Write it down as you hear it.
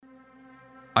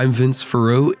I'm Vince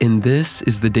Farreau, and this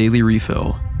is the Daily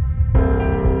Refill.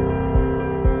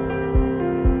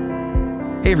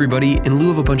 Hey everybody, in lieu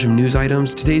of a bunch of news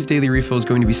items, today's Daily Refill is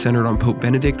going to be centered on Pope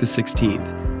Benedict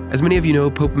XVI. As many of you know,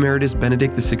 Pope Emeritus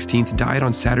Benedict XVI died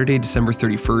on Saturday, December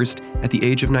 31st, at the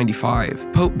age of 95.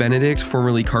 Pope Benedict,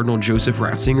 formerly Cardinal Joseph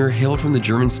Ratzinger, hailed from the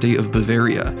German state of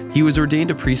Bavaria. He was ordained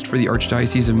a priest for the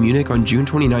Archdiocese of Munich on June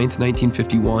 29,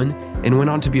 1951, and went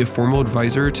on to be a formal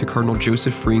advisor to Cardinal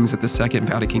Joseph Frings at the Second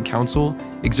Vatican Council,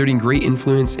 exerting great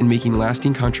influence and making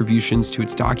lasting contributions to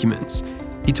its documents.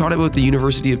 He taught at both the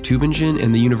University of Tübingen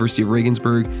and the University of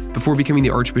Regensburg before becoming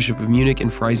the Archbishop of Munich and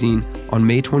Freising on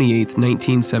May 28,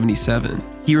 1977.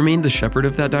 He remained the shepherd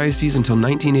of that diocese until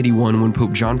 1981 when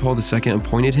Pope John Paul II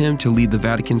appointed him to lead the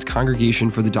Vatican's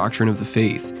Congregation for the Doctrine of the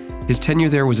Faith. His tenure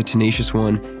there was a tenacious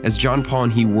one, as John Paul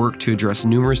and he worked to address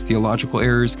numerous theological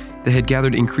errors that had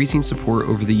gathered increasing support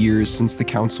over the years since the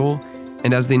Council,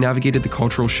 and as they navigated the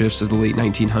cultural shifts of the late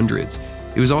 1900s.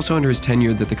 It was also under his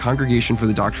tenure that the Congregation for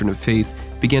the Doctrine of Faith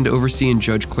began to oversee and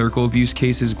judge clerical abuse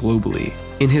cases globally.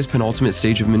 In his penultimate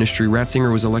stage of ministry,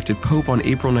 Ratzinger was elected Pope on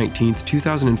April 19,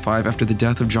 2005 after the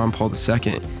death of John Paul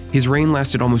II. His reign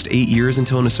lasted almost 8 years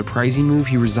until in a surprising move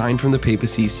he resigned from the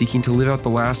papacy, seeking to live out the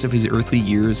last of his earthly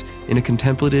years in a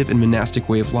contemplative and monastic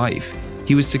way of life.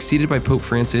 He was succeeded by Pope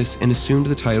Francis and assumed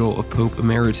the title of Pope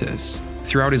Emeritus.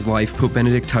 Throughout his life, Pope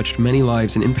Benedict touched many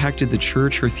lives and impacted the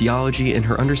Church, her theology, and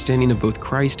her understanding of both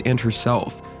Christ and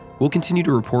herself. We'll continue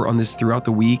to report on this throughout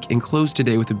the week and close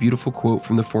today with a beautiful quote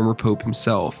from the former Pope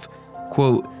himself.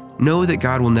 Quote, "Know that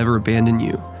God will never abandon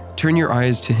you. Turn your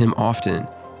eyes to Him often.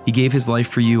 He gave His life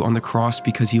for you on the cross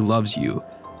because He loves you.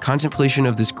 Contemplation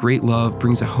of this great love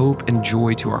brings a hope and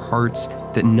joy to our hearts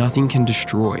that nothing can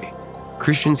destroy.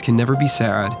 Christians can never be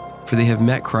sad, for they have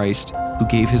met Christ who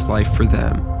gave His life for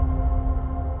them."